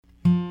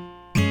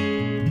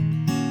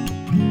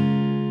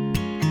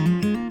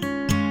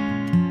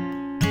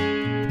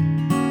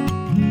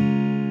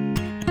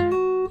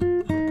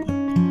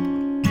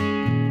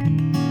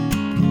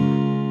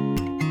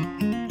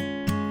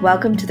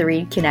Welcome to the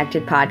Read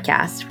Connected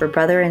podcast, where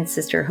brother and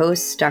sister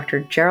hosts Dr.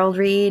 Gerald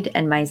Reed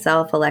and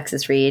myself,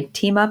 Alexis Reed,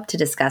 team up to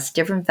discuss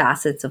different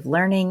facets of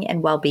learning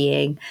and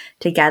well-being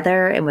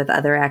together and with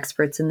other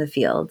experts in the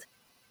field.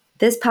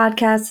 This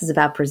podcast is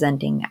about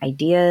presenting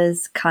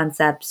ideas,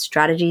 concepts,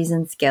 strategies,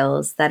 and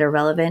skills that are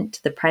relevant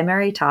to the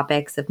primary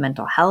topics of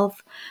mental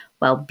health,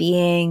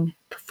 well-being,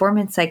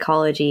 performance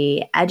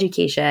psychology,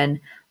 education,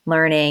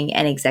 learning,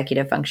 and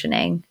executive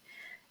functioning.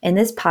 In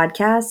this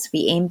podcast,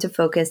 we aim to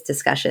focus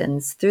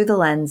discussions through the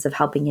lens of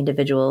helping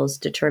individuals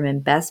determine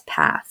best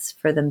paths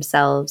for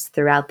themselves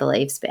throughout the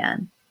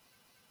lifespan.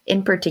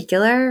 In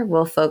particular,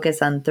 we'll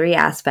focus on three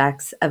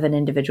aspects of an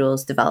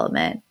individual's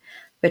development,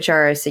 which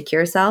are a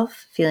secure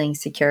self, feeling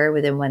secure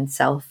within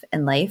oneself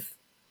and life,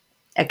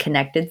 a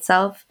connected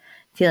self,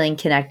 feeling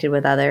connected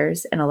with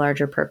others and a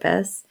larger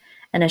purpose,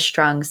 and a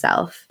strong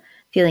self,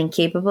 feeling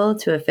capable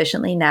to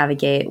efficiently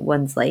navigate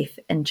one's life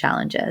and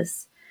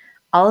challenges,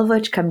 all of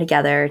which come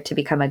together to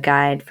become a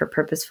guide for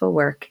purposeful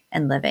work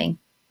and living.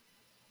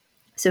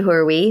 So who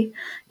are we?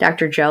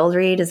 Dr. Gerald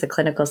Reed is a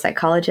clinical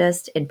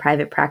psychologist in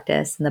private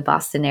practice in the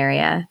Boston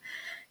area.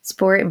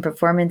 Sport and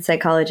performance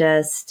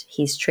psychologist.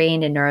 He's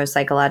trained in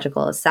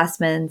neuropsychological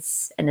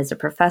assessments and is a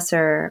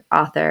professor,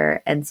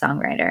 author, and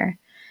songwriter.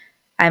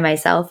 I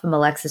myself am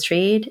Alexis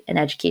Reed, an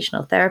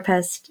educational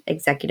therapist,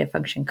 executive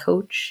function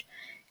coach,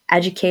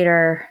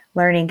 educator,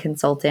 learning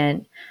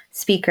consultant,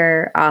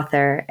 speaker,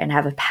 author, and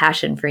have a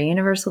passion for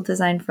universal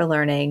design for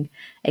learning,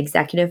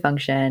 executive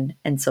function,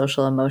 and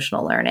social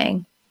emotional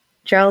learning.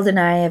 Gerald and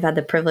I have had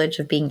the privilege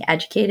of being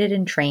educated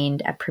and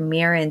trained at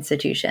premier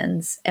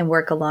institutions and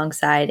work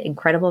alongside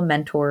incredible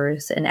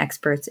mentors and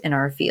experts in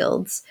our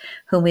fields,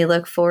 whom we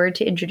look forward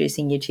to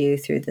introducing you to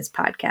through this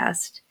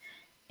podcast.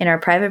 In our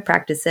private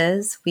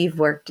practices, we've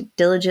worked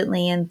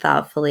diligently and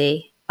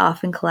thoughtfully,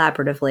 often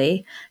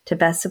collaboratively, to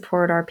best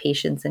support our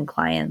patients and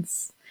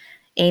clients,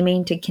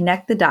 aiming to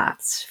connect the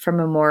dots from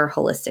a more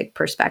holistic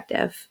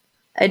perspective.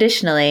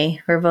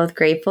 Additionally, we're both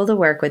grateful to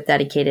work with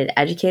dedicated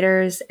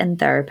educators and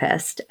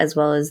therapists, as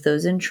well as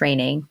those in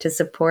training, to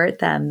support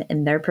them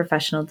in their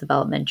professional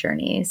development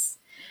journeys.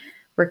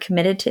 We're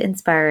committed to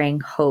inspiring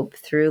hope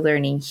through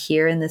learning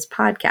here in this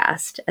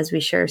podcast as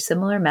we share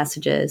similar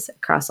messages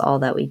across all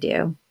that we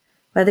do.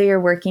 Whether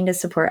you're working to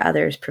support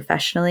others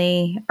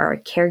professionally, or a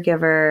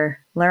caregiver,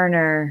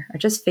 learner, or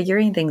just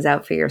figuring things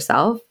out for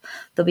yourself,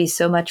 there'll be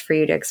so much for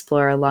you to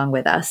explore along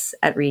with us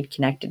at Read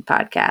Connected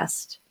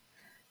Podcast.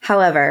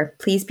 However,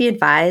 please be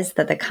advised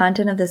that the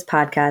content of this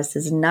podcast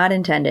is not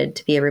intended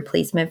to be a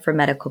replacement for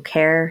medical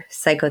care,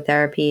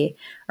 psychotherapy,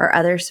 or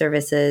other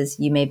services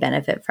you may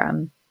benefit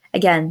from.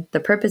 Again, the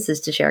purpose is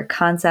to share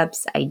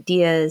concepts,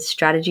 ideas,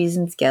 strategies,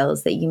 and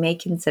skills that you may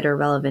consider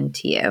relevant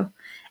to you.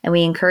 And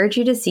we encourage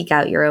you to seek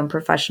out your own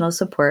professional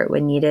support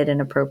when needed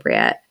and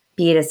appropriate,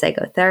 be it a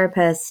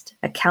psychotherapist,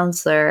 a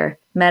counselor,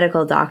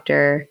 medical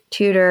doctor,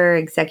 tutor,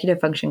 executive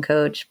function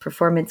coach,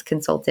 performance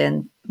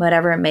consultant,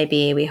 whatever it may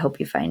be. We hope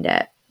you find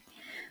it.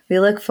 We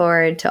look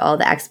forward to all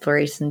the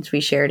explorations we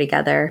share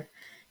together.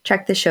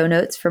 Check the show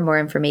notes for more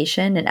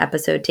information and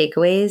episode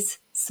takeaways.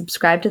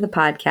 Subscribe to the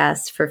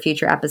podcast for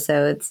future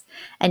episodes,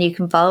 and you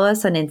can follow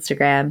us on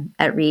Instagram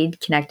at Read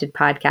Connected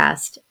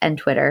Podcast and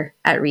Twitter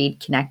at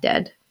Read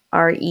Connected.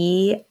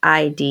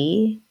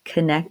 REID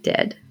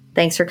Connected.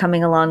 Thanks for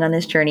coming along on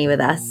this journey with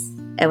us,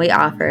 and we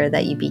offer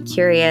that you be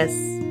curious,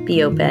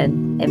 be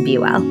open, and be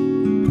well.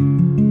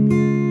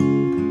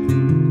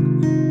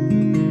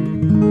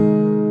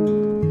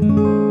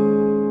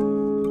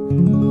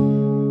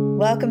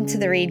 Welcome to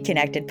the Read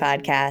Connected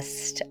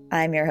podcast.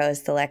 I'm your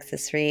host,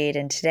 Alexis Reed,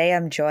 and today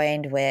I'm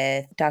joined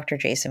with Dr.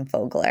 Jason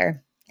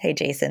Fogler. Hey,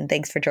 Jason,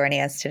 thanks for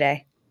joining us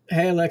today.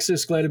 Hey,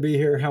 Alexis, glad to be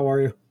here. How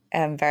are you?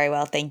 I'm very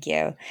well, thank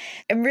you.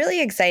 I'm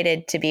really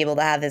excited to be able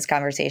to have this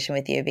conversation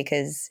with you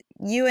because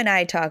you and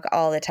I talk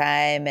all the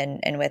time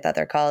and with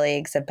other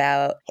colleagues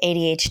about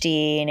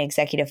ADHD and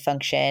executive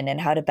function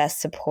and how to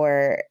best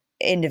support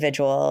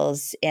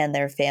individuals and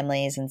their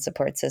families and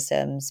support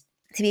systems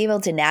to be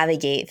able to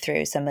navigate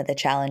through some of the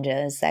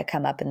challenges that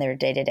come up in their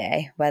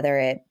day-to-day, whether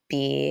it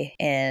be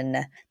in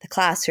the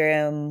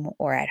classroom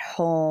or at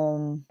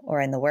home or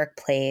in the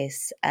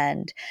workplace.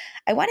 And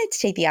I wanted to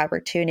take the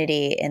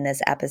opportunity in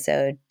this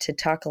episode to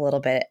talk a little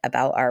bit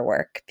about our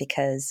work,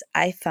 because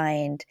I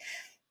find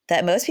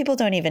that most people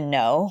don't even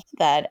know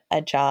that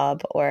a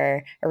job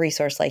or a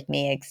resource like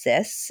me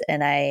exists.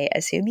 And I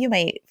assume you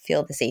might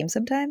feel the same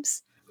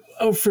sometimes.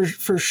 Oh,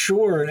 for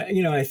sure.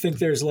 I think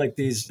there's like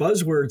these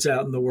buzzwords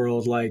out in the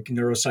world like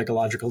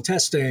neuropsychological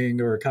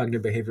testing or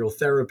cognitive behavioral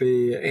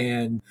therapy,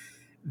 and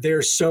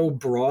they're so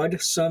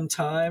broad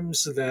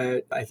sometimes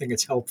that I think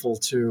it's helpful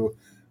to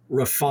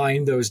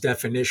refine those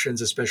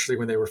definitions, especially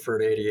when they refer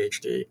to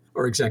ADHD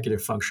or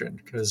executive function,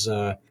 because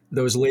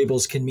those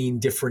labels can mean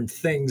different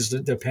things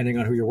depending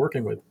on who you're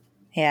working with.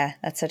 Yeah,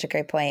 that's such a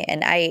great point.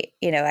 And I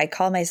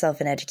call myself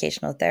an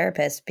educational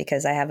therapist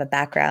because I have a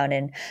background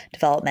in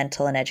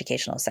developmental and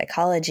educational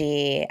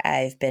psychology.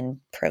 I've been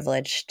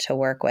privileged to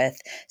work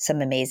with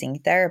some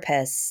amazing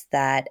therapists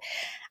that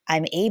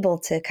I'm able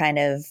to kind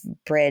of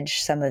bridge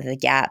some of the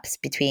gaps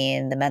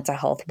between the mental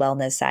health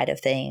wellness side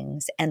of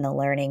things and the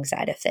learning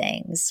side of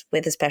things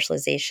with a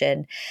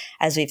specialization,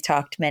 as we've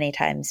talked many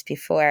times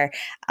before,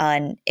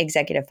 on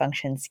executive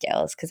function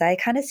skills, because I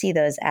kind of see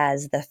those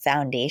as the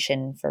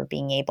foundation for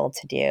being able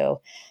to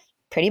do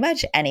pretty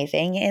much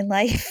anything in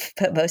life,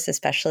 but most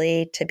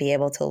especially to be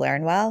able to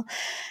learn well.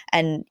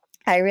 And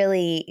I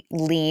really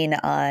lean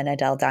on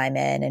Adele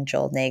Diamond and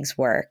Joel Nigg's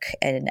work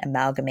in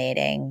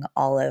amalgamating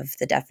all of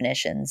the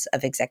definitions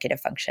of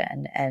executive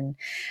function. And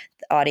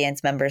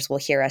audience members will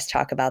hear us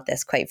talk about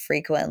this quite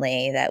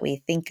frequently, that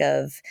we think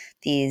of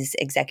these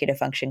executive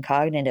function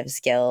cognitive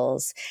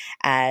skills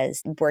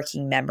as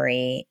working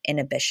memory,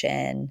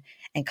 inhibition,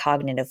 and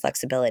cognitive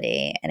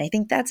flexibility. And I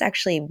think that's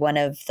actually one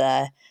of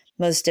the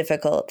most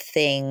difficult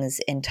things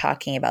in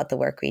talking about the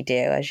work we do.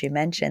 As you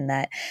mentioned,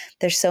 that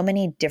there's so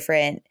many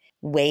different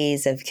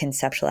ways of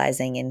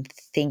conceptualizing and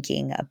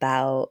thinking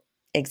about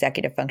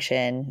executive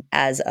function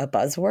as a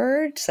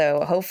buzzword.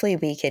 So hopefully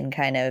we can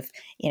kind of,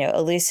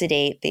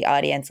 elucidate the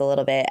audience a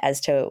little bit as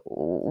to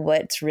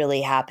what's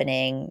really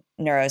happening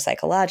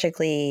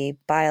neuropsychologically,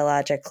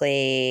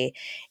 biologically,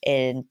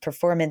 in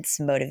performance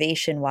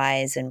motivation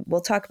wise. And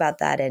we'll talk about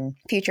that in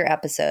future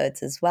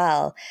episodes as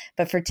well.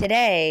 But for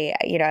today,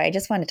 I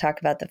just want to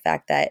talk about the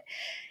fact that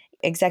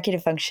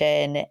executive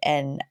function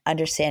and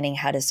understanding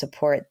how to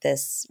support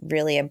this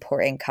really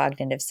important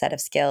cognitive set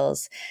of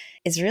skills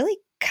is really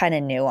kind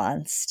of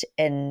nuanced.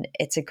 And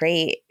it's a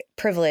great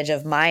privilege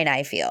of mine,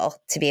 I feel,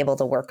 to be able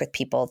to work with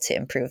people to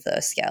improve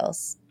those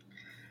skills.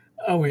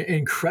 Oh,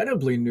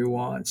 incredibly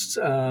nuanced.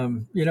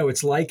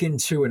 It's likened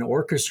to an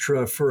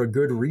orchestra for a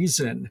good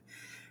reason.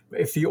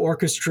 If the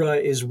orchestra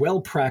is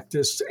well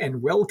practiced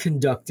and well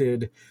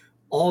conducted,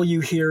 all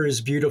you hear is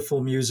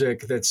beautiful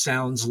music that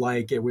sounds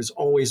like it was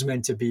always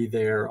meant to be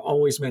there,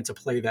 always meant to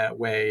play that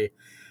way.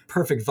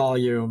 Perfect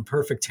volume,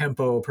 perfect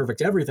tempo,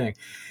 perfect everything.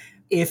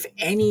 If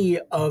any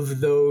of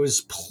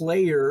those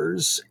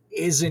players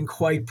isn't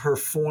quite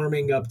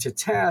performing up to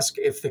task,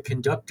 if the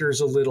conductor's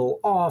a little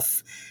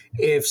off,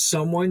 if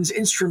someone's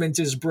instrument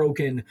is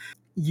broken,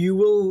 you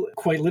will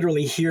quite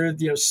literally hear,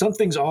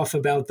 something's off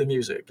about the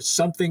music.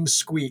 Something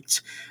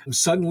squeaked.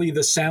 Suddenly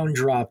the sound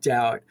dropped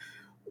out.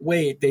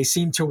 Wait, they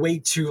seem to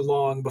wait too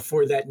long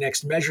before that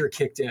next measure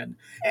kicked in.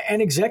 And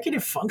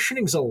executive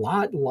functioning is a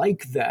lot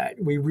like that.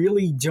 We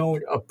really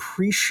don't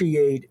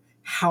appreciate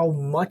how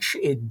much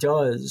it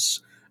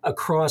does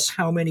across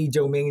how many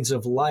domains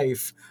of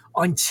life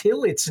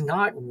until it's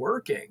not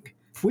working.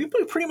 We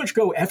pretty much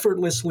go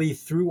effortlessly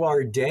through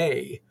our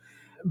day,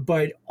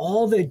 but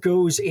all that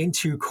goes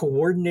into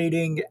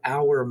coordinating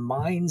our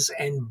minds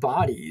and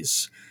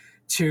bodies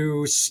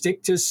to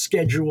stick to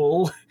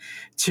schedule,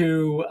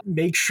 to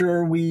make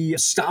sure we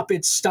stop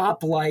at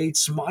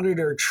stoplights,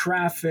 monitor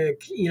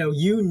traffic,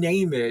 you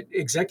name it,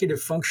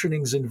 executive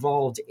functioning's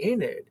involved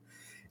in it.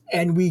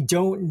 And we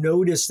don't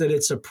notice that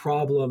it's a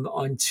problem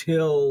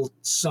until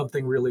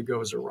something really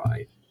goes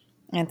awry.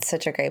 That's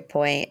such a great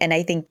point. And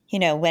I think,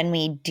 when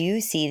we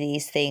do see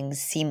these things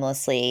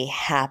seamlessly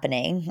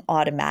happening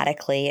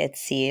automatically, it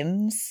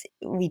seems,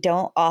 we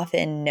don't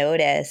often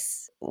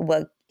notice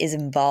what is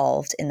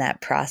involved in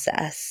that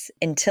process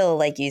until,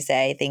 like you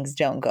say, things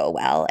don't go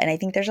well. And I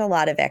think there's a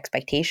lot of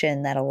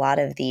expectation that a lot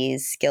of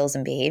these skills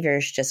and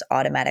behaviors just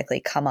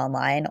automatically come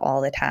online all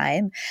the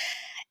time.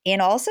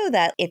 And also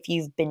that if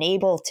you've been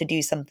able to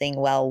do something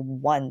well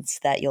once,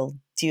 that you'll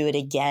do it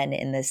again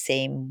in the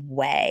same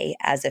way,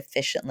 as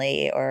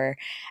efficiently or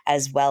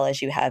as well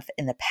as you have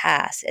in the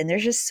past. And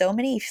there's just so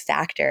many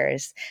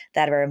factors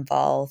that are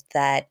involved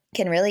that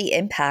can really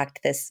impact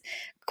this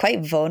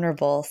quite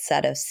vulnerable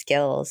set of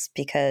skills,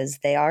 because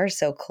they are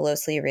so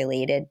closely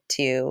related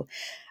to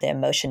the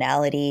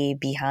emotionality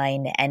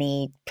behind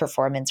any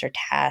performance or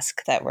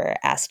task that we're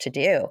asked to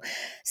do.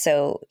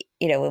 So,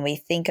 when we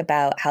think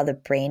about how the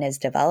brain is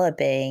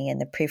developing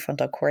and the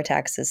prefrontal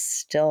cortex is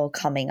still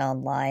coming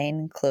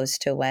online close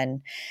to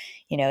when,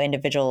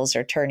 individuals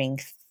are turning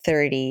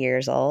 30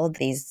 years old,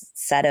 these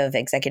set of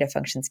executive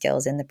function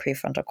skills in the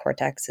prefrontal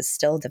cortex is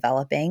still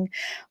developing,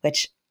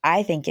 which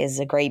I think is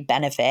a great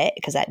benefit,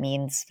 because that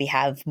means we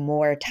have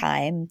more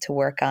time to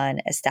work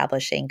on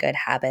establishing good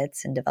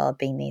habits and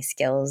developing these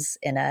skills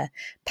in a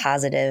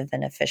positive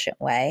and efficient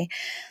way.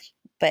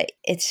 But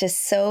it's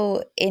just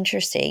so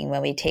interesting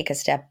when we take a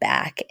step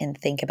back and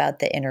think about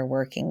the inner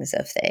workings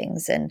of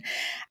things. And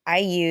I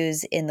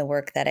use in the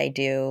work that I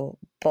do,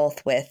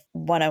 both with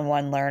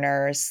one-on-one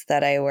learners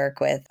that I work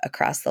with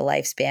across the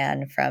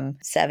lifespan from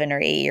 7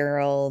 or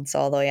 8-year-olds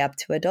all the way up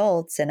to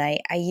adults. And I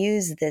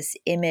use this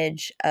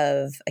image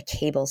of a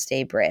cable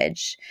stay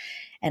bridge.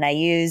 And I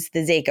use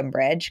the Zakim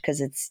Bridge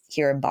because it's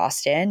here in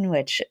Boston,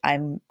 which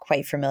I'm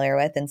quite familiar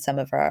with, and some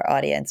of our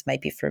audience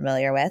might be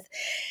familiar with.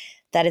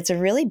 That it's a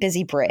really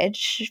busy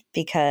bridge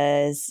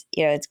because,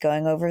 it's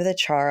going over the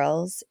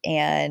Charles,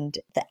 and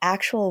the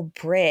actual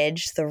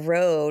bridge, the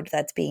road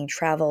that's being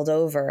traveled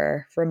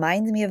over,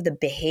 reminds me of the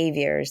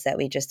behaviors that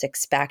we just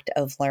expect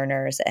of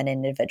learners and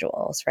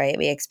individuals, right?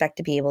 We expect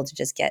to be able to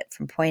just get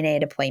from point A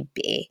to point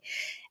B.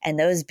 And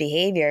those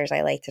behaviors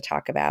I like to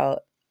talk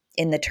about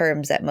in the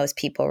terms that most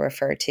people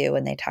refer to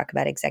when they talk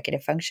about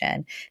executive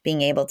function,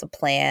 being able to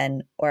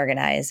plan,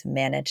 organize,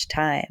 manage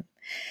time.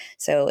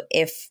 So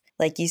if,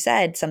 like you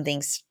said,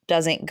 something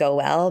doesn't go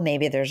well,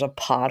 maybe there's a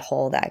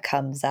pothole that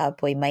comes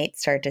up, we might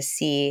start to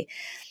see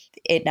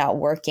it not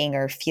working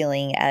or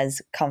feeling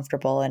as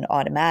comfortable and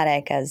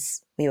automatic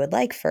as we would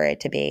like for it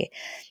to be.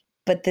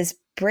 But this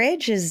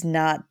bridge is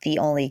not the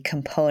only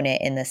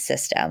component in the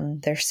system.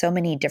 There's so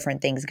many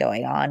different things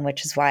going on,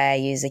 which is why I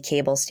use a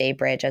cable stay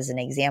bridge as an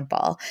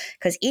example,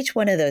 because each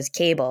one of those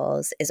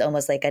cables is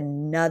almost like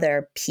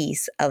another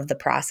piece of the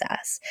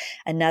process,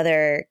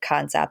 another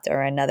concept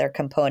or another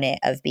component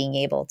of being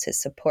able to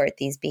support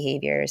these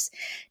behaviors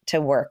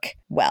to work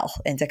well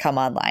and to come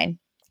online.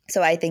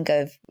 So I think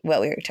of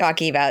what we were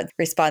talking about: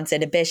 response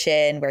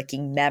inhibition,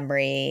 working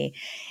memory,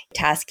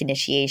 task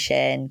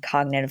initiation,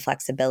 cognitive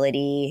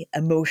flexibility,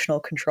 emotional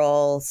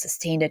control,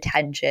 sustained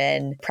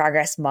attention,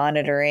 progress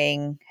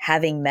monitoring,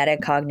 having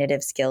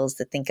metacognitive skills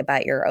to think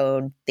about your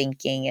own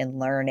thinking and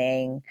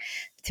learning,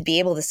 to be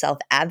able to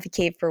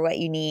self-advocate for what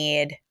you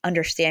need,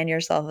 understand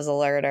yourself as a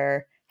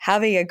learner,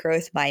 having a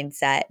growth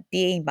mindset,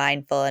 being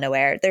mindful and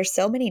aware. There's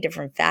so many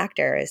different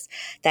factors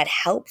that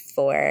help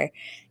for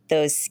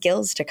those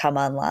skills to come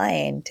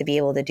online to be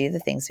able to do the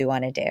things we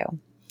want to do.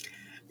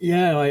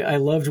 Yeah, I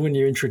loved when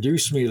you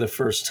introduced me the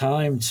first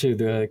time to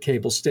the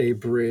cable stay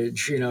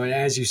bridge, and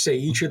as you say,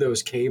 each of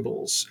those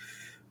cables,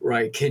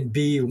 right, can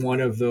be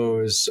one of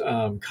those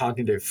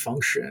cognitive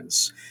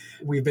functions.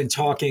 We've been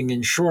talking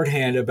in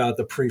shorthand about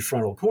the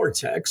prefrontal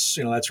cortex.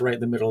 That's right in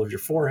the middle of your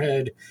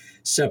forehead,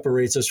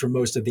 separates us from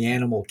most of the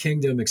animal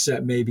kingdom,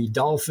 except maybe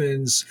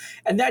dolphins.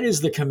 And that is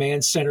the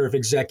command center of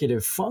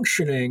executive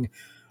functioning.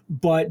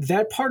 But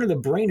that part of the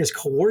brain is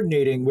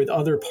coordinating with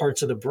other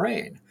parts of the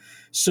brain.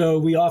 So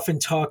we often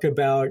talk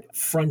about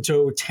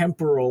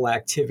frontotemporal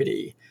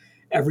activity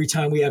every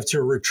time we have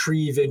to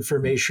retrieve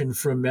information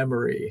from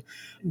memory.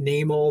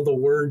 Name all the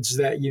words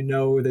that you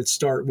know that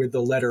start with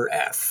the letter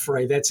F,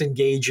 right? That's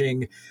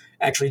engaging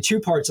actually two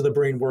parts of the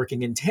brain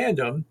working in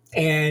tandem.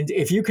 And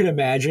if you could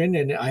imagine,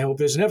 and I hope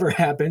this never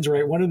happens,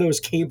 right, one of those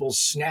cables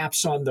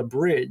snaps on the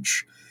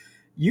bridge,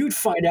 you'd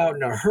find out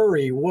in a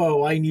hurry,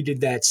 whoa, I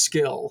needed that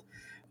skill.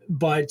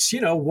 But,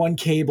 one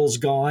cable's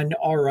gone.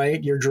 All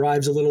right, your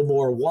drive's a little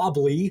more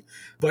wobbly,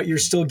 but you're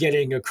still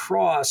getting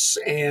across.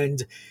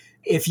 And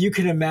if you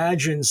can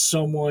imagine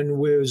someone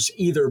was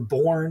either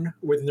born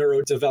with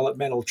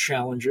neurodevelopmental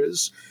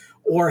challenges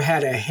or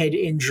had a head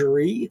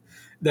injury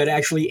that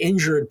actually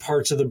injured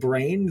parts of the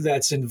brain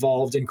that's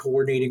involved in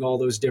coordinating all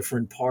those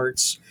different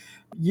parts,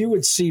 you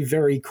would see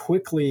very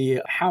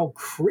quickly how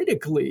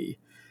critically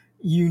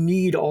you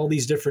need all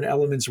these different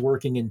elements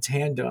working in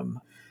tandem.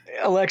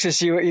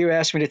 Alexis, you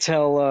asked me to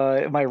tell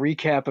my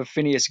recap of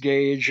Phineas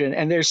Gage,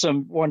 and there's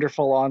some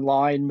wonderful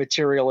online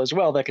material as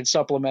well that can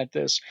supplement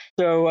this.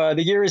 So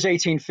the year is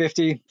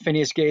 1850.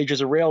 Phineas Gage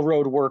is a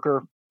railroad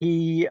worker.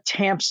 He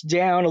tamps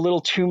down a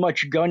little too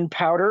much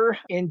gunpowder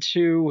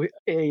into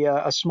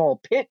a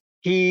small pit.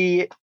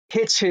 He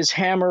hits his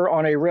hammer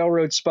on a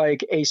railroad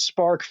spike. A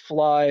spark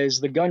flies.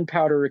 The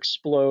gunpowder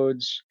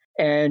explodes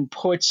and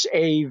puts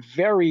a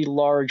very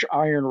large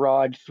iron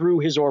rod through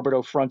his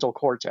orbitofrontal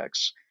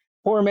cortex.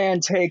 Poor man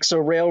takes a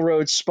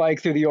railroad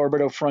spike through the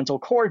orbitofrontal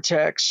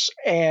cortex,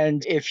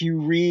 and if you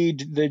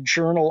read the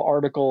journal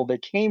article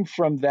that came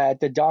from that,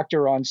 the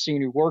doctor on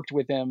scene who worked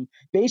with him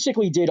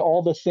basically did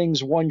all the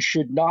things one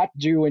should not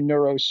do in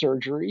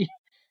neurosurgery,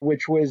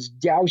 which was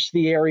douse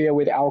the area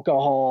with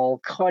alcohol,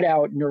 cut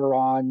out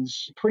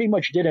neurons, pretty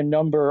much did a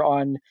number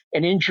on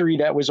an injury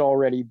that was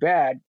already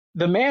bad.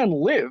 The man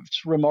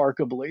lived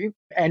remarkably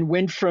and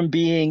went from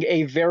being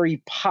a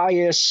very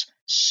pious,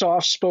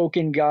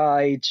 soft-spoken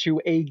guy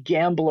to a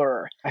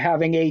gambler,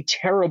 having a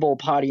terrible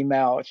potty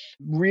mouth,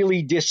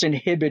 really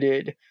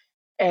disinhibited.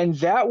 And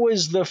that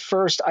was the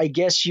first, I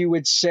guess you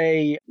would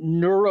say,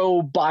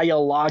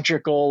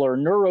 neurobiological or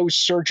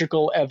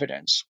neurosurgical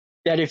evidence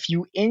that if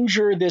you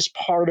injure this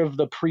part of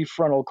the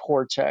prefrontal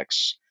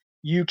cortex,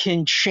 you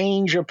can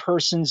change a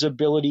person's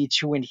ability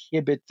to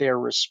inhibit their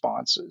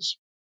responses.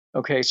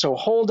 Okay, so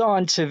hold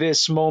on to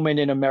this moment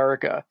in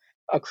America.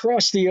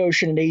 Across the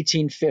ocean in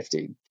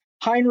 1850,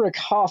 Heinrich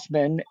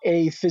Hoffmann,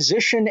 a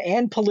physician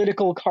and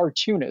political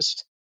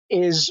cartoonist,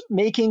 is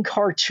making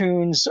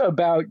cartoons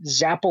about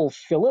Zapple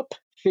Philip,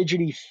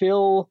 Fidgety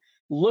Phil,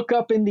 Look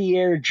Up in the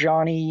Air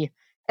Johnny,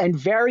 and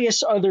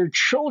various other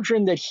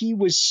children that he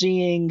was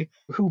seeing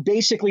who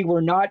basically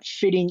were not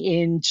fitting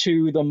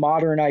into the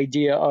modern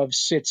idea of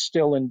sit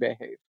still and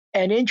behave.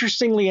 And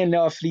interestingly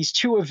enough, these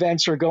two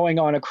events are going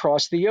on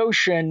across the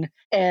ocean.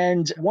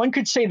 And one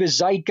could say the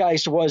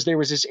zeitgeist was there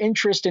was this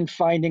interest in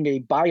finding a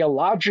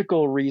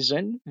biological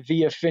reason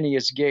via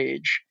Phineas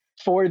Gage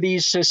for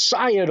these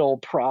societal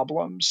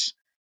problems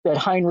that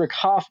Heinrich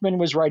Hoffmann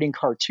was writing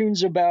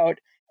cartoons about,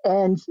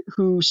 and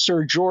who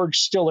Sir George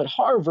Still at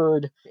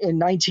Harvard in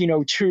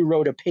 1902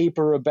 wrote a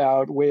paper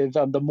about with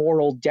the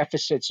moral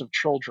deficits of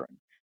children,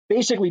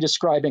 basically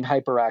describing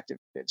hyperactive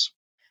kids.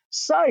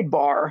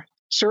 Sidebar.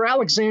 Sir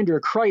Alexander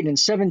Crichton in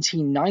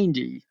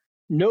 1790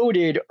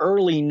 noted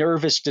early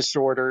nervous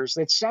disorders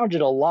that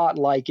sounded a lot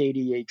like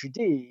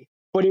ADHD,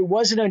 but it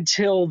wasn't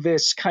until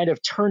this kind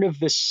of turn of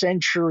the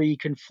century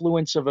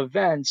confluence of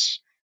events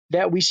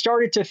that we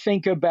started to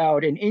think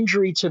about an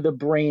injury to the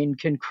brain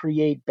can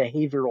create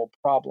behavioral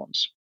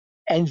problems.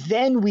 And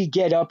then we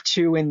get up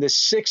to in the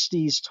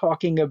 60s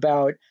talking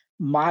about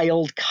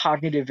mild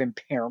cognitive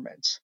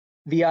impairment,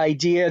 the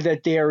idea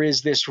that there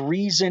is this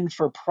reason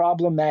for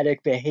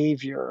problematic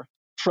behavior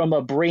from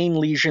a brain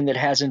lesion that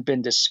hasn't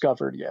been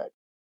discovered yet.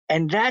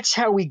 And that's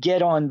how we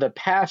get on the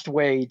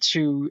pathway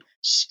to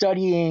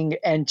studying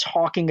and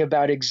talking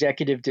about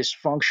executive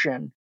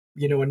dysfunction.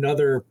 You know,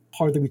 another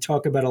part that we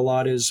talk about a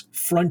lot is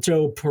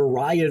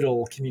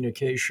frontoparietal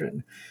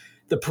communication.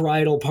 The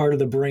parietal part of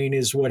the brain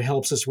is what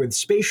helps us with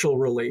spatial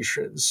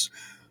relations.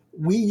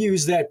 We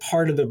use that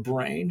part of the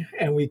brain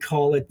and we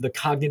call it the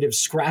cognitive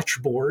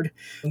scratchboard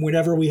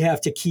whenever we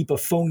have to keep a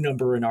phone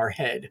number in our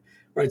head.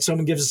 Right?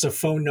 Someone gives us a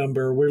phone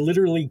number, we're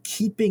literally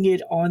keeping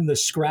it on the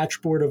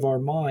scratchboard of our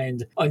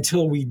mind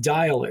until we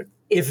dial it.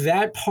 If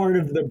that part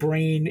of the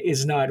brain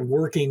is not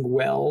working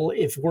well,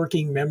 if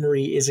working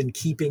memory isn't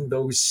keeping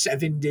those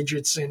 7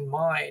 digits in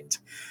mind,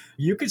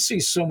 you could see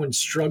someone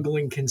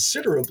struggling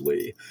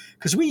considerably,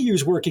 because we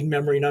use working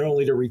memory not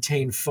only to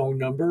retain phone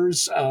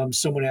numbers.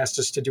 Someone asked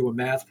us to do a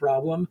math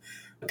problem,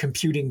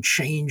 computing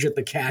change at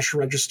the cash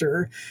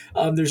register.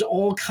 There's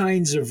all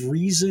kinds of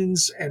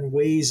reasons and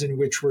ways in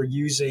which we're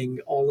using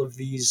all of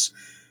these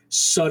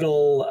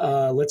subtle,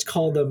 let's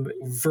call them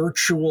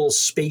virtual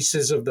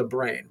spaces of the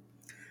brain.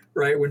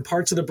 Right? When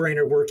parts of the brain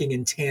are working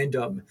in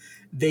tandem,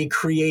 they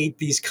create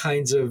these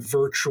kinds of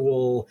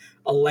virtual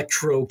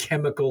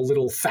electrochemical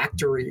little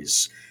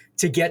factories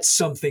to get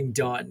something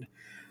done.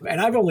 And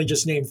I've only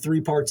just named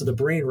 3 parts of the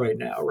brain right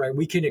now, right?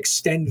 We can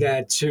extend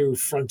that to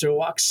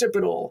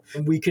fronto-occipital.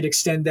 We could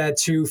extend that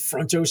to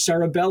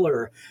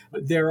frontocerebellar.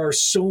 There are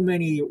so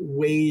many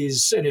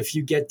ways. And if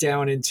you get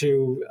down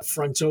into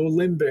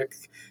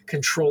frontolimbic,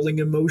 controlling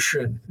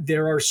emotion,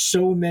 there are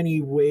so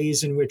many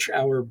ways in which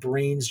our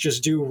brains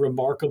just do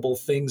remarkable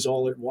things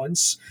all at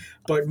once.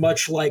 But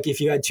much like if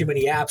you had too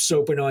many apps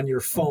open on your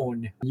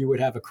phone, you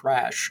would have a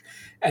crash.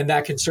 And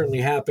that can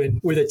certainly happen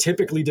with a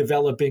typically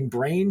developing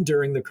brain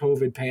during the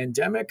COVID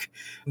pandemic.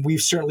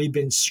 We've certainly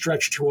been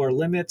stretched to our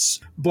limits.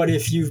 But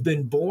if you've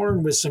been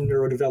born with some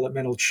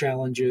neurodevelopmental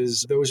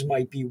challenges, those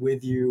might be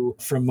with you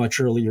from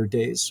much earlier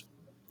days.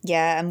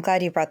 Yeah, I'm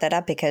glad you brought that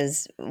up,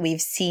 because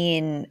we've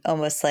seen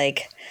almost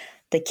like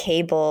the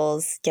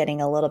cables getting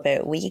a little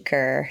bit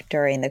weaker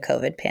during the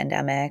COVID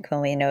pandemic,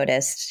 when we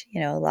noticed,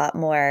 a lot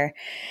more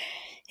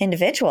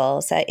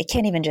individuals. I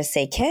can't even just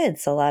say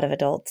kids, a lot of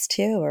adults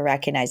too are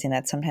recognizing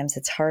that sometimes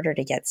it's harder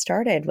to get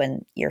started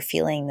when you're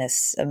feeling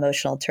this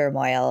emotional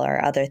turmoil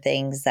or other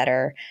things that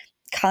are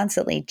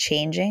constantly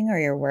changing or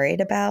you're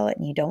worried about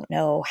and you don't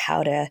know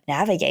how to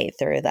navigate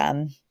through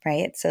them,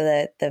 right?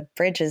 So the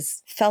bridge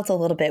has felt a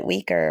little bit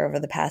weaker over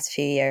the past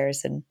few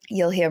years. And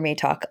you'll hear me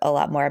talk a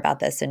lot more about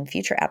this in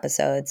future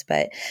episodes,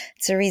 but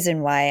it's a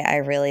reason why I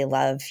really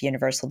love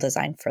Universal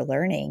Design for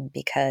Learning,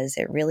 because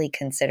it really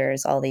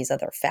considers all these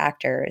other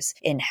factors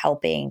in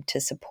helping to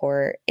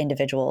support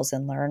individuals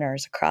and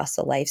learners across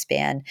the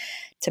lifespan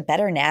to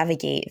better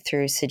navigate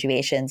through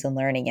situations and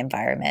learning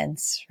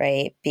environments,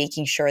 right?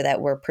 Making sure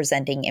that we're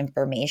presenting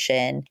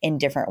information in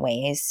different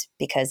ways,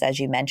 because as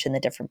you mentioned, the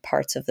different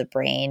parts of the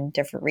brain,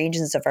 different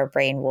regions of our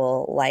brain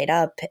will light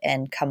up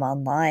and come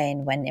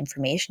online when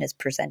information is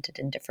presented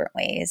in different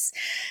ways.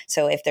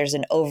 So if there's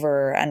an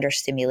over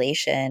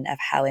understimulation of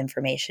how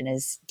information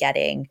is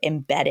getting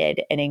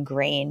embedded and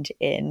ingrained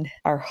in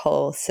our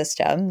whole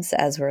systems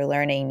as we're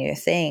learning new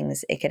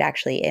things, it could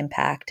actually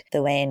impact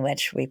the way in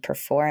which we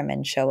perform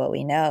and show what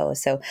we know.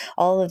 So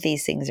all of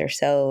these things are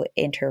so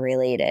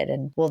interrelated,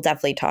 and we'll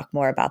definitely talk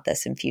more about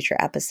this in future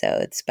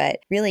episodes, but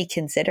really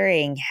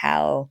considering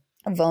how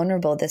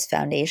vulnerable this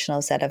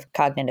foundational set of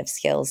cognitive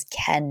skills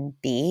can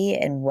be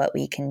and what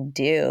we can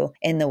do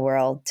in the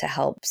world to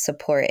help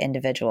support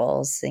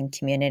individuals and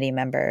community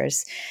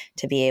members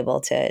to be able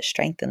to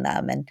strengthen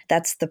them. And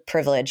that's the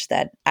privilege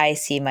that I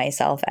see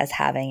myself as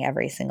having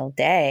every single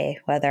day,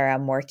 whether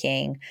I'm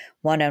working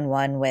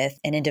one-on-one with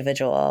an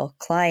individual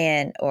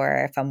client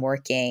or if I'm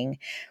working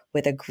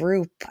with a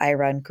group. I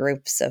run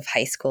groups of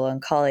high school and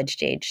college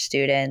age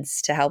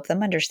students to help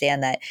them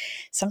understand that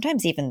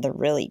sometimes even the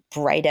really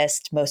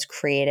brightest, most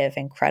creative,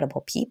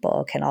 incredible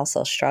people can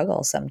also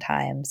struggle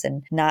sometimes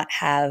and not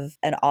have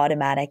an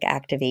automatic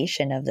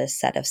activation of this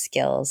set of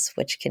skills,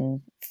 which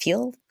can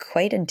feel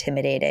quite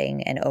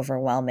intimidating and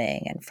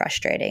overwhelming and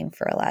frustrating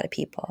for a lot of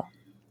people.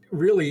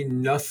 Really,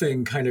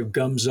 nothing kind of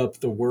gums up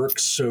the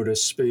works, so to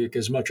speak,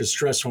 as much as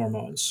stress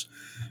hormones.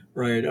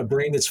 Right, a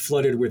brain that's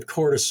flooded with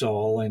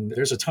cortisol, and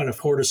there's a ton of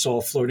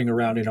cortisol floating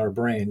around in our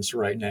brains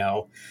right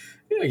now.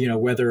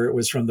 whether it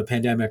was from the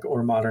pandemic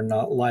or modern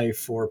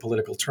life or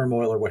political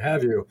turmoil or what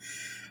have you,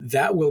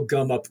 that will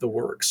gum up the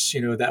works.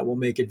 That will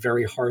make it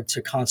very hard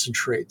to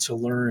concentrate, to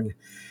learn.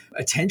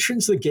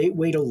 Attention's the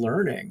gateway to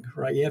learning,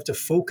 right? You have to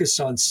focus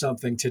on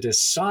something to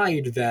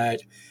decide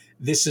that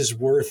this is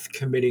worth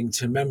committing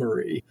to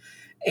memory.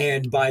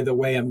 And by the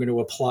way, I'm going to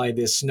apply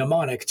this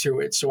mnemonic to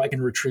it so I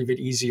can retrieve it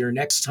easier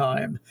next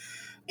time.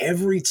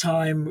 Every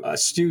time a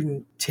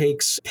student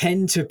takes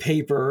pen to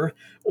paper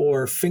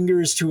or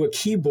fingers to a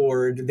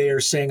keyboard, they are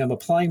saying, I'm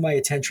applying my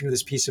attention to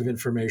this piece of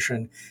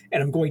information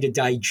and I'm going to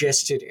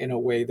digest it in a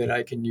way that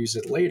I can use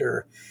it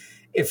later.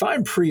 If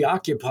I'm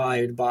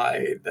preoccupied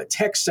by the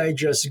text I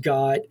just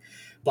got,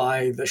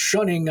 by the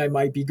shunning I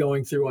might be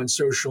going through on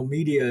social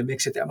media, it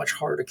makes it that much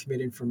harder to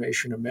commit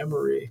information to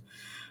memory.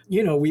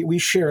 We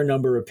share a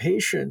number of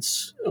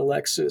patients,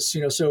 Alexis.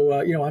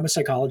 I'm a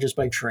psychologist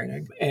by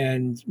training,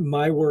 and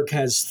my work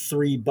has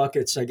 3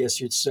 buckets, I guess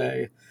you'd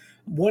say.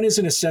 One is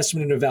an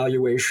assessment and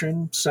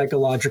evaluation,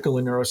 psychological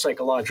and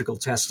neuropsychological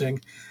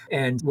testing.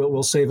 And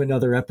we'll save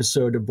another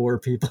episode to bore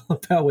people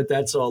about what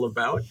that's all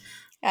about.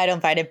 I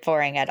don't find it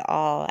boring at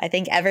all. I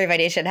think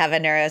everybody should have a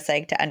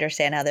neuropsych to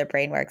understand how their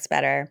brain works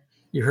better.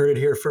 You heard it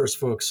here first,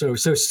 folks. So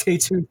stay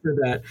tuned for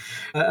that.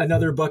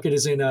 Another bucket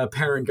is in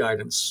parent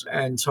guidance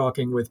and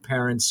talking with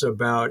parents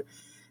about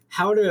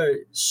how to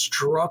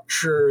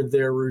structure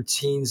their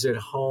routines at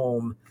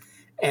home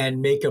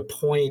and make a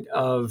point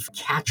of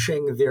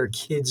catching their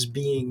kids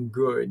being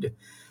good.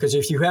 Because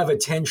if you have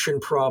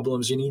attention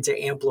problems, you need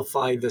to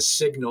amplify the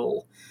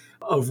signal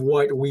of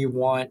what we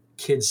want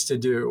kids to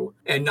do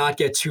and not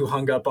get too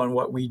hung up on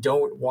what we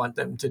don't want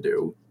them to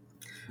do.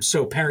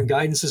 So parent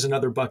guidance is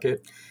another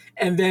bucket.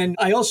 And then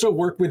I also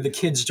work with the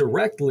kids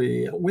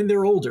directly when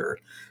they're older,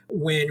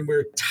 when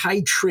we're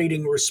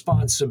titrating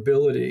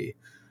responsibility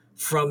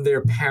from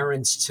their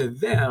parents to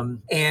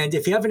them. And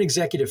if you have an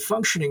executive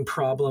functioning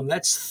problem,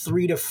 that's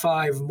 3 to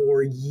 5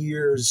 more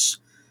years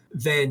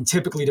than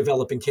typically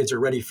developing kids are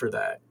ready for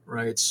that,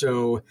 right?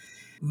 So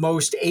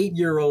most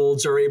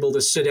 8-year-olds are able to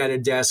sit at a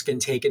desk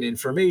and take in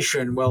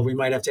information. Well, we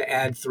might have to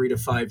add 3 to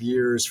 5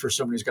 years for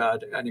someone who's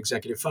got an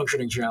executive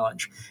functioning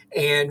challenge.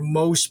 And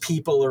most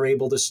people are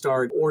able to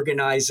start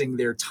organizing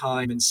their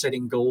time and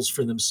setting goals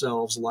for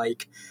themselves,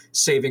 like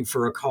saving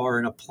for a car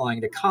and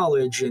applying to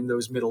college in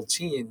those middle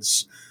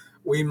teens.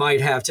 We might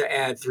have to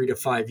add 3 to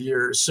 5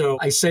 years. So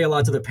I say a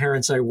lot to the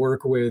parents I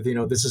work with,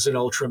 this is an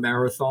ultra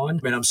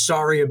marathon, and I'm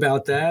sorry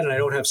about that, and I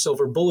don't have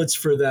silver bullets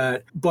for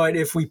that. But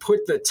if we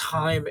put the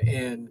time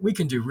in, we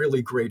can do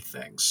really great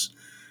things.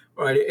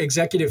 Right?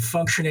 Executive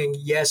functioning,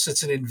 yes,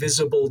 it's an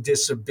invisible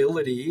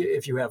disability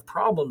if you have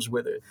problems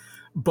with it,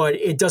 but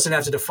it doesn't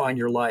have to define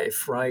your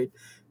life, right?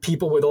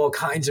 People with all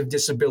kinds of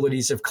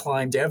disabilities have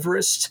climbed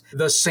Everest.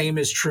 The same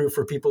is true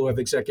for people who have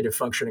executive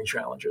functioning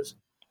challenges.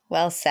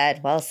 Well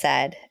said. Well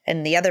said.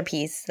 And the other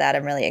piece that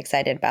I'm really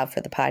excited about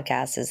for the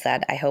podcast is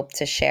that I hope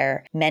to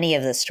share many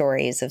of the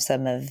stories of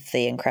some of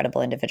the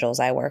incredible individuals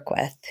I work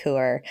with who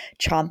are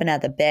chomping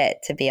at the bit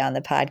to be on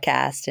the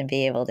podcast and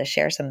be able to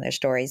share some of their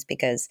stories,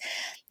 because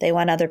they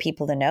want other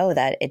people to know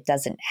that it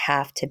doesn't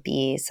have to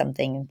be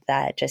something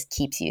that just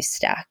keeps you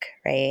stuck,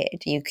 right?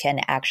 You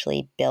can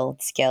actually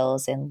build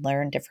skills and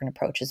learn different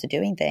approaches to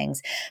doing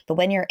things. But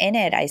when you're in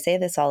it, I say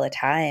this all the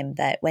time,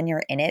 that when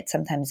you're in it,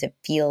 sometimes it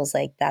feels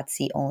like that's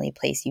the only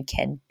place you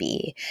can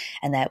be.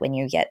 And that when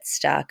you get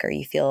stuck or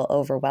you feel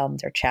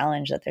overwhelmed or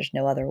challenged, that there's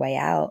no other way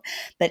out.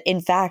 But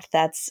in fact,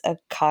 that's a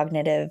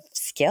cognitive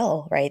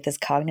skill, right? This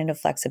cognitive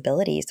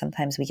flexibility.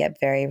 Sometimes we get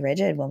very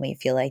rigid when we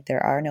feel like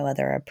there are no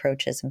other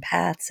approaches and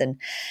paths. And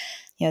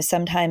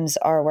sometimes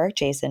our work,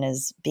 Jason,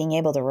 is being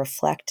able to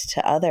reflect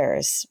to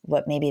others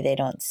what maybe they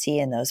don't see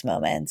in those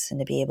moments, and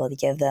to be able to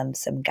give them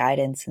some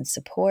guidance and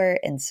support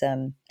and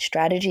some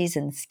strategies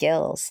and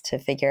skills to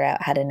figure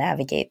out how to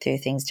navigate through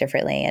things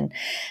differently. And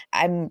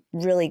I'm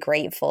really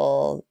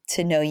grateful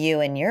to know you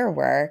and your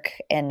work.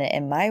 And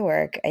in my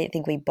work, I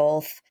think we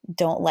both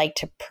don't like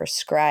to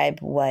prescribe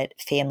what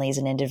families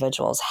and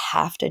individuals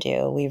have to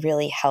do. We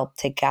really help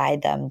to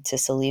guide them to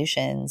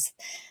solutions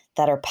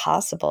that are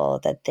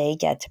possible, that they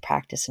get to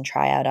practice and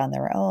try out on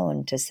their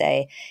own, to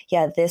say,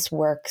 yeah, this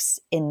works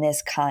in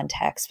this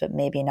context, but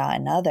maybe not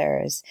in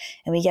others.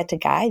 And we get to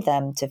guide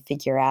them to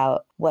figure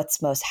out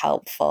what's most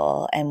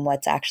helpful and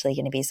what's actually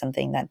going to be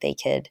something that they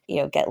could,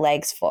 get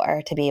legs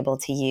for to be able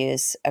to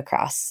use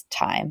across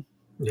time.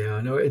 Yeah,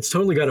 no, it's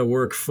totally got to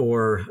work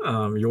for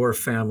your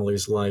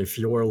family's life,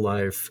 your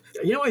life.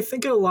 I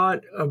think a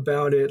lot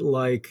about it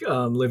like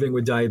living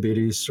with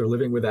diabetes or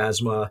living with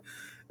asthma.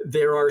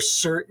 There are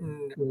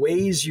certain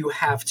ways you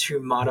have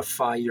to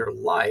modify your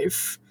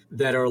life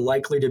that are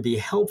likely to be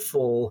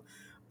helpful,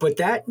 but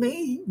that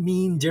may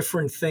mean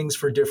different things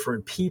for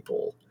different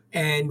people.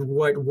 And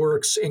what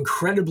works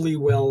incredibly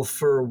well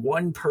for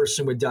one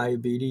person with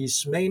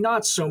diabetes may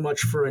not so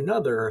much for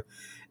another.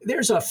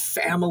 There's a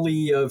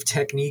family of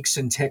techniques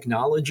and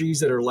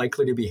technologies that are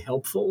likely to be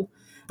helpful,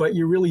 but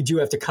you really do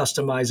have to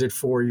customize it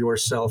for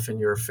yourself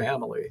and your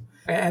family.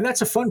 And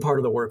that's a fun part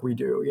of the work we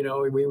do.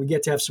 We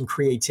get to have some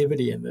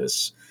creativity in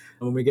this.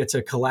 When we get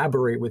to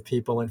collaborate with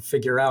people and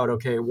figure out,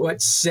 okay,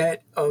 what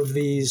set of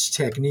these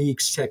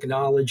techniques,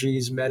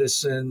 technologies,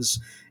 medicines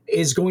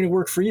is going to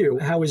work for you?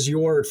 How is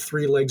your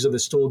three legs of the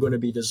stool going to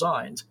be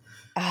designed?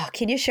 Oh,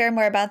 can you share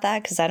more about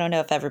that? Because I don't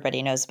know if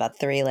everybody knows about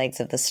three legs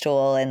of the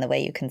stool and the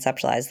way you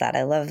conceptualize that.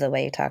 I love the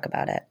way you talk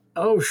about it.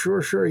 Oh,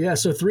 sure. Yeah.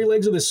 So three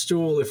legs of the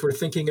stool, if we're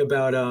thinking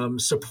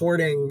about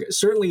supporting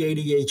certainly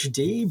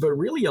ADHD, but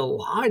really a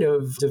lot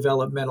of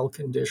developmental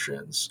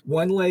conditions.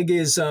 One leg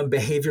is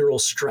behavioral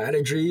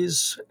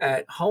strategies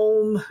at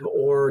home,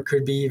 or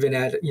could be even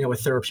at, a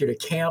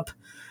therapeutic camp.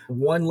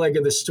 One leg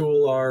of the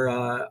stool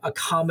are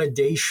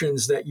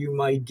accommodations that you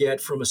might get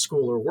from a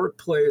school or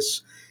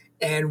workplace.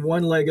 And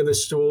one leg of the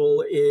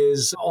stool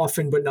is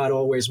often, but not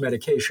always,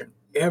 medication.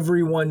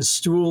 Everyone's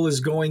stool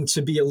is going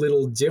to be a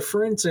little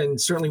different. And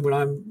certainly when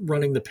I'm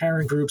running the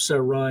parent groups I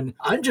run,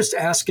 I'm just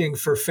asking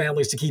for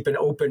families to keep an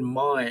open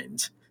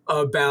mind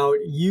about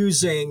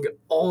using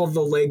all the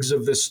legs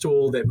of the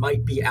stool that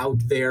might be out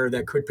there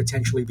that could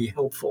potentially be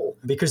helpful.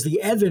 Because the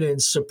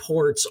evidence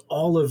supports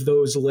all of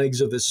those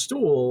legs of the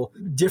stool.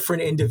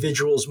 Different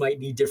individuals might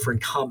need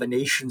different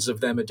combinations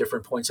of them at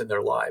different points in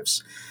their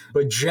lives.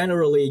 But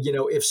generally,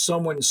 if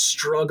someone's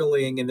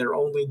struggling and they're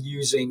only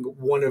using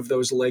one of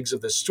those legs of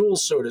the stool,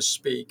 so to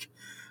speak,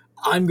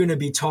 I'm going to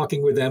be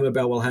talking with them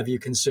about, well, have you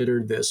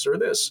considered this or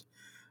this?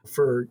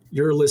 For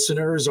your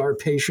listeners, our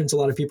patients, a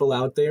lot of people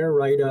out there,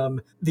 right?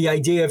 The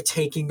idea of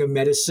taking a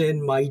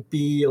medicine might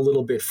be a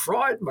little bit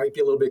fraught, might be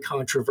a little bit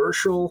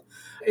controversial.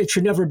 It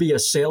should never be a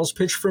sales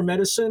pitch for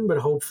medicine, but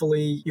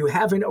hopefully you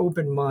have an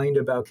open mind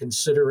about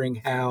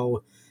considering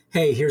how,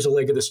 hey, here's a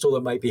leg of the stool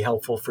that might be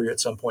helpful for you at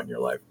some point in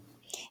your life.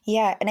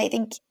 Yeah, and I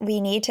think we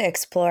need to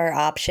explore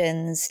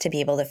options to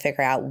be able to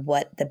figure out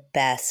what the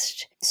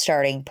best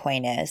starting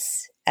point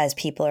is as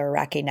people are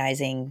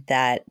recognizing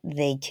that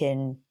they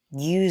can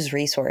use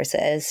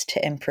resources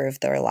to improve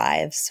their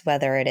lives,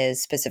 whether it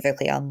is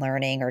specifically on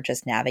learning or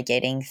just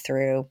navigating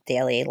through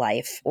daily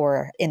life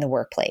or in the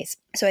workplace.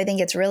 So I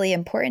think it's really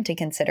important to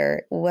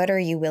consider, what are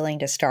you willing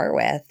to start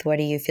with? What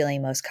are you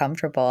feeling most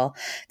comfortable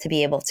to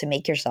be able to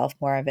make yourself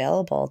more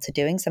available to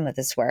doing some of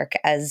this work?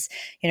 As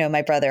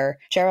my brother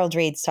Gerald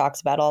Reed talks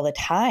about all the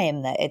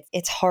time, that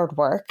it's hard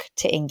work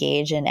to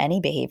engage in any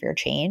behavior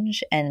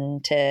change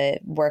and to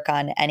work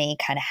on any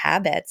kind of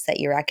habits that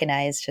you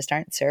recognize just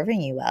aren't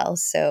serving you well.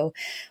 So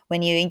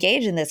when you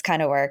engage in this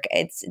kind of work,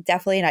 it's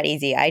definitely not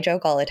easy. I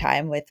joke all the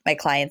time with my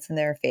clients and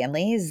their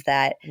families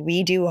that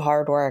we do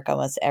hard work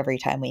almost every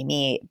time we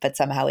meet, but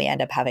somehow we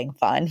end up having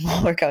fun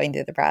while we're going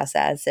through the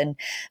process. And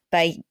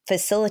by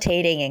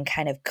facilitating and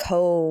kind of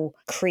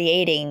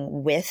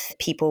co-creating with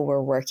people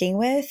we're working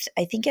with,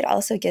 I think it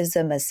also gives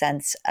them a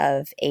sense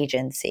of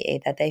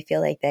agency, that they feel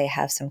like they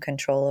have some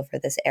control over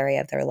this area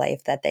of their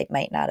life that they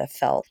might not have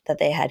felt that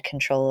they had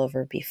control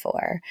over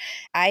before.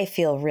 I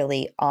feel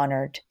really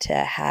honored to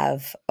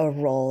have a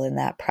role in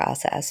that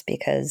process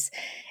because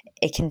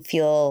it can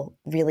feel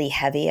really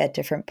heavy at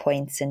different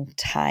points in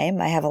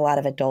time. I have a lot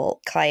of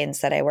adult clients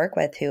that I work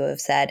with who have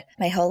said,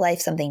 my whole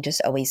life, something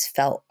just always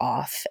felt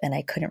off and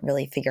I couldn't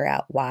really figure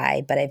out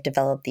why, but I've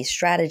developed these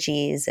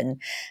strategies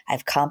and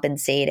I've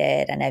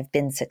compensated and I've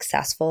been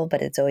successful,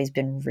 but it's always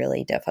been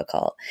really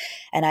difficult.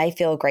 And I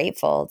feel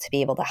grateful to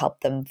be able to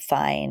help them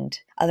find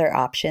other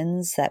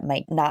options that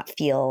might not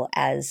feel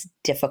as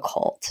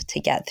difficult to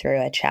get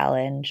through a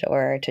challenge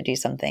or to do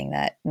something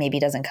that maybe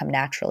doesn't come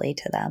naturally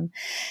to them.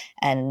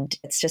 And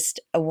it's just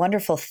a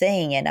wonderful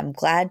thing. And I'm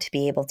glad to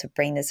be able to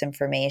bring this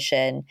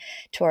information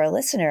to our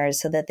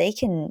listeners so that they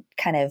can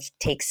kind of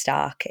take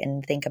stock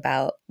and think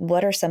about,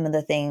 what are some of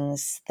the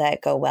things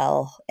that go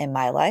well in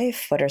my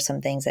life? What are some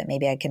things that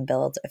maybe I can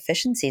build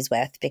efficiencies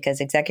with?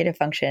 Because executive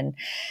function,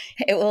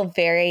 it will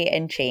vary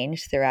and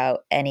change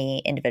throughout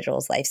any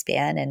individual's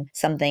lifespan. And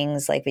some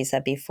things, like we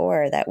said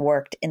before, that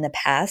worked in the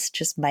past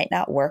just might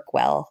not work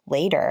well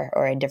later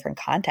or in different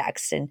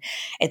contexts. And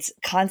it's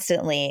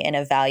constantly an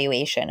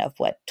evaluation of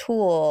what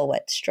tool,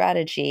 what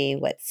strategy,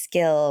 what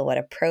skill, what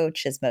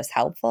approach is most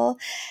helpful.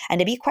 And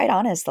to be quite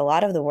honest, a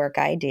lot of the work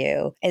I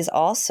do is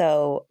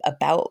also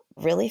about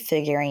really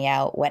figuring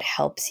out what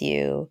helps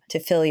you to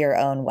fill your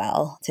own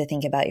well, to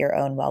think about your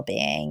own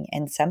well-being.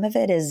 And some of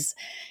it is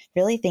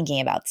really thinking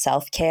about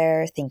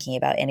self-care, thinking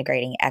about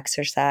integrating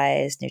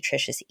exercise,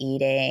 nutritious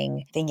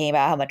eating, thinking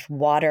about how much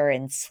water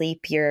and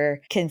sleep you're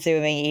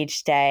consuming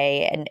each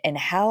day, and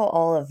how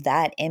all of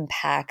that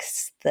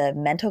impacts the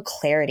mental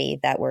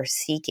clarity that we're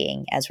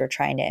seeking as we're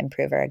trying to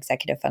improve our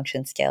executive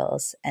function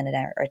skills and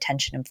our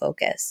attention and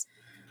focus.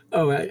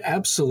 Oh,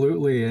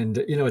 absolutely. And,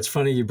 it's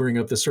funny you bring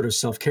up the sort of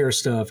self-care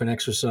stuff and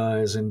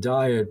exercise and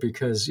diet,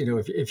 because,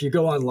 if you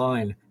go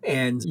online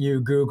and you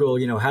Google,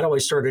 how do I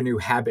start a new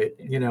habit,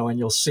 and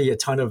you'll see a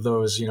ton of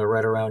those,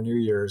 right around New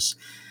Year's.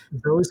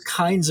 Those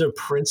kinds of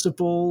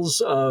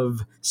principles of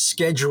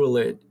schedule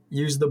it,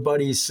 use the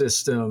buddy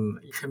system,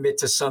 commit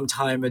to some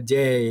time a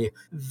day.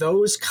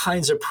 Those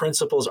kinds of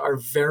principles are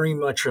very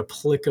much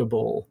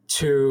applicable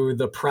to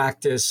the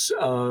practice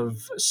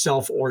of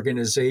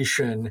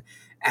self-organization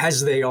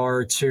as they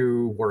are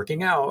to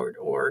working out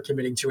or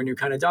committing to a new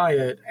kind of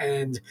diet.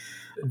 And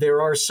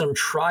there are some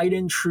tried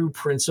and true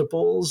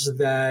principles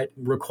that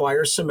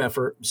require some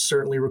effort,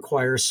 certainly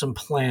require some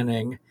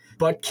planning,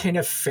 but can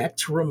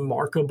affect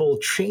remarkable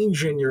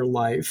change in your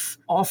life,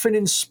 often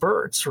in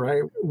spurts,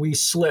 right? We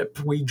slip,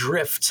 we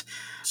drift.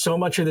 So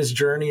much of this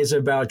journey is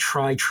about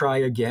try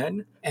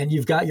again. And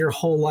you've got your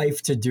whole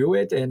life to do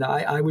it. And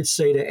I would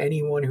say to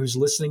anyone who's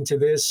listening to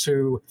this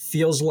who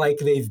feels like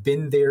they've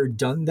been there,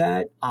 done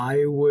that,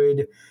 I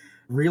would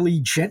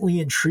really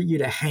gently entreat you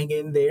to hang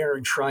in there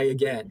and try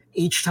again.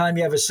 Each time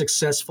you have a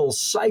successful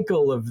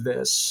cycle of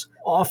this,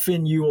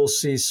 often you will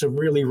see some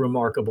really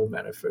remarkable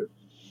benefit.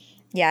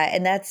 Yeah,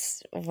 and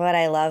that's what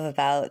I love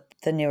about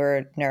the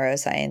newer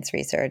neuroscience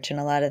research and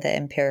a lot of the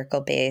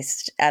empirical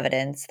based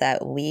evidence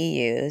that we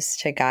use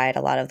to guide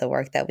a lot of the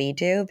work that we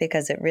do,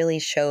 because it really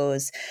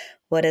shows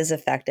what is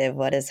effective,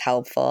 what is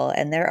helpful,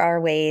 and there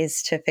are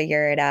ways to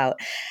figure it out.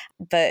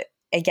 But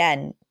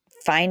again,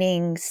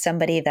 finding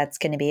somebody that's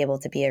going to be able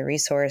to be a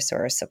resource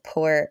or a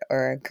support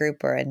or a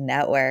group or a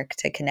network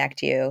to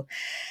connect you,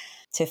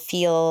 to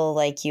feel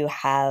like you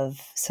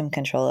have some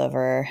control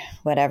over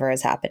whatever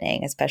is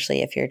happening,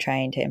 especially if you're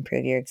trying to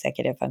improve your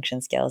executive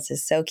function skills,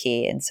 is so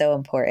key and so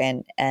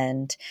important.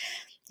 And,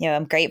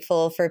 I'm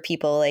grateful for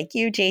people like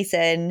you,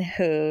 Jason,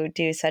 who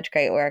do such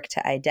great work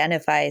to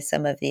identify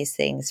some of these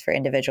things for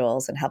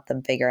individuals and help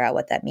them figure out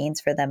what that means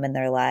for them in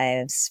their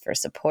lives, for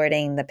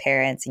supporting the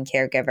parents and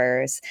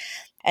caregivers.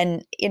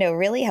 And,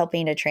 really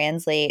helping to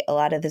translate a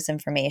lot of this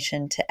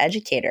information to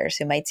educators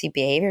who might see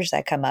behaviors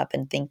that come up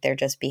and think they're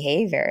just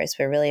behaviors,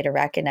 but really to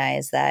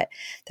recognize that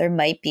there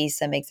might be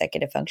some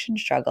executive function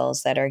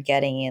struggles that are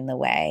getting in the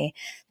way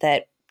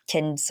that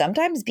can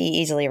sometimes be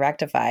easily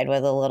rectified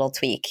with a little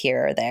tweak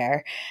here or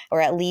there, or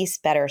at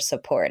least better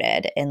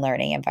supported in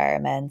learning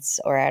environments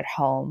or at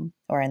home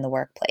or in the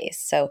workplace.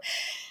 So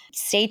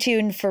stay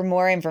tuned for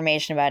more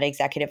information about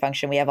executive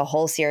function. We have a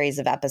whole series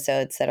of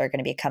episodes that are going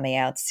to be coming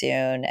out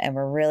soon, and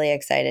we're really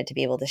excited to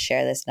be able to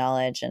share this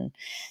knowledge. And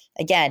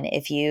again,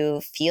 if you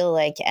feel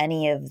like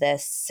any of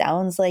this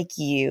sounds like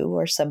you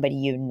or somebody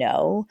you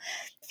know,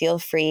 feel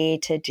free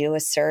to do a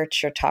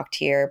search or talk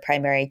to your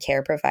primary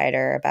care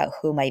provider about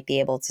who might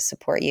be able to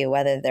support you,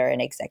 whether they're an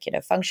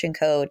executive function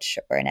coach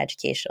or an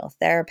educational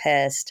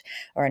therapist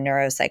or a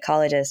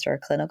neuropsychologist or a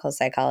clinical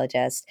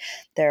psychologist.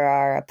 There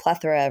are a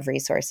plethora of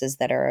resources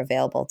that are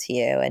available to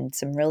you and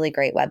some really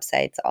great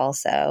websites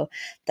also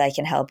that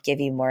can help give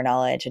you more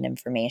knowledge and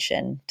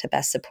information to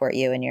best support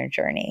you in your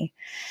journey.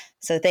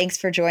 So thanks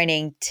for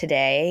joining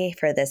today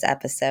for this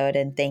episode.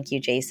 And thank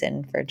you,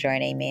 Jason, for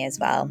joining me as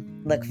well.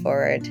 Look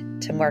forward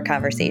to more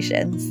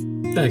conversations.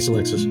 Thanks,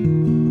 Alexis.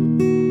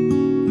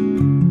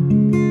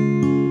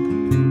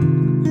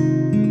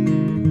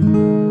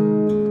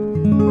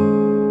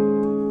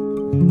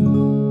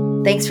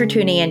 Thanks for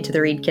tuning in to the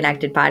Read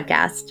Connected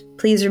podcast.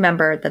 Please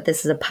remember that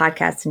this is a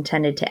podcast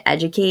intended to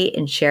educate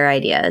and share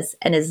ideas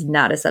and is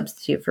not a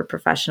substitute for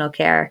professional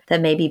care that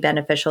may be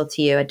beneficial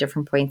to you at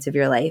different points of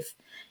your life.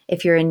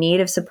 If you're in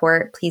need of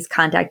support, please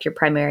contact your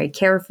primary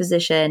care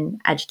physician,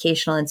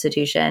 educational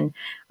institution,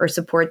 or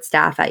support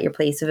staff at your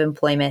place of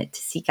employment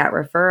to seek out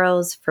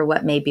referrals for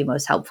what may be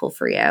most helpful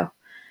for you.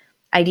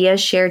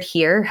 Ideas shared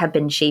here have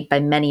been shaped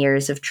by many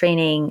years of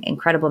training,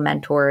 incredible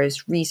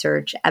mentors,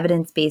 research,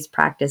 evidence-based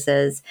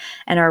practices,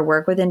 and our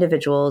work with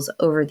individuals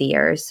over the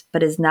years,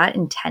 but is not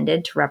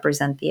intended to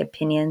represent the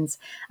opinions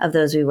of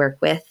those we work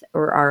with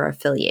or are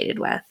affiliated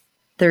with.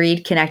 The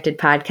Read Connected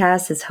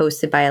podcast is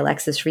hosted by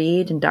Alexis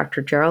Reed and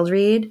Dr. Gerald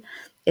Reed,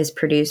 is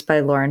produced by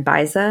Lauren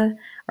Biza.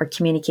 Our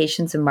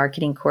communications and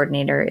marketing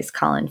coordinator is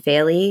Colin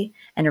Faley,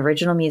 and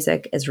original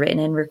music is written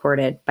and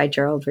recorded by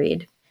Gerald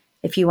Reed.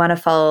 If you want to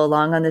follow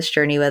along on this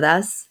journey with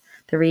us,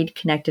 the Read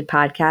Connected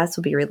podcast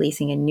will be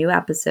releasing a new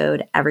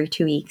episode every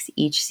 2 weeks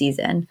each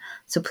season,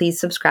 so please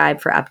subscribe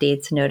for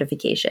updates and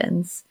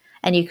notifications.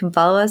 And you can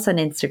follow us on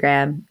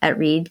Instagram at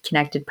Read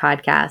Connected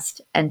Podcast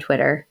and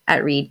Twitter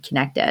at Read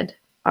Connected.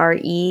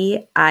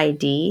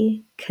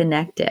 REID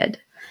Connected.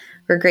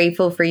 We're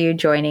grateful for you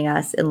joining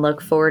us and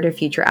look forward to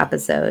future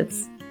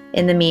episodes.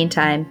 In the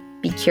meantime,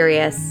 be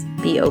curious,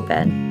 be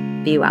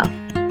open, be well.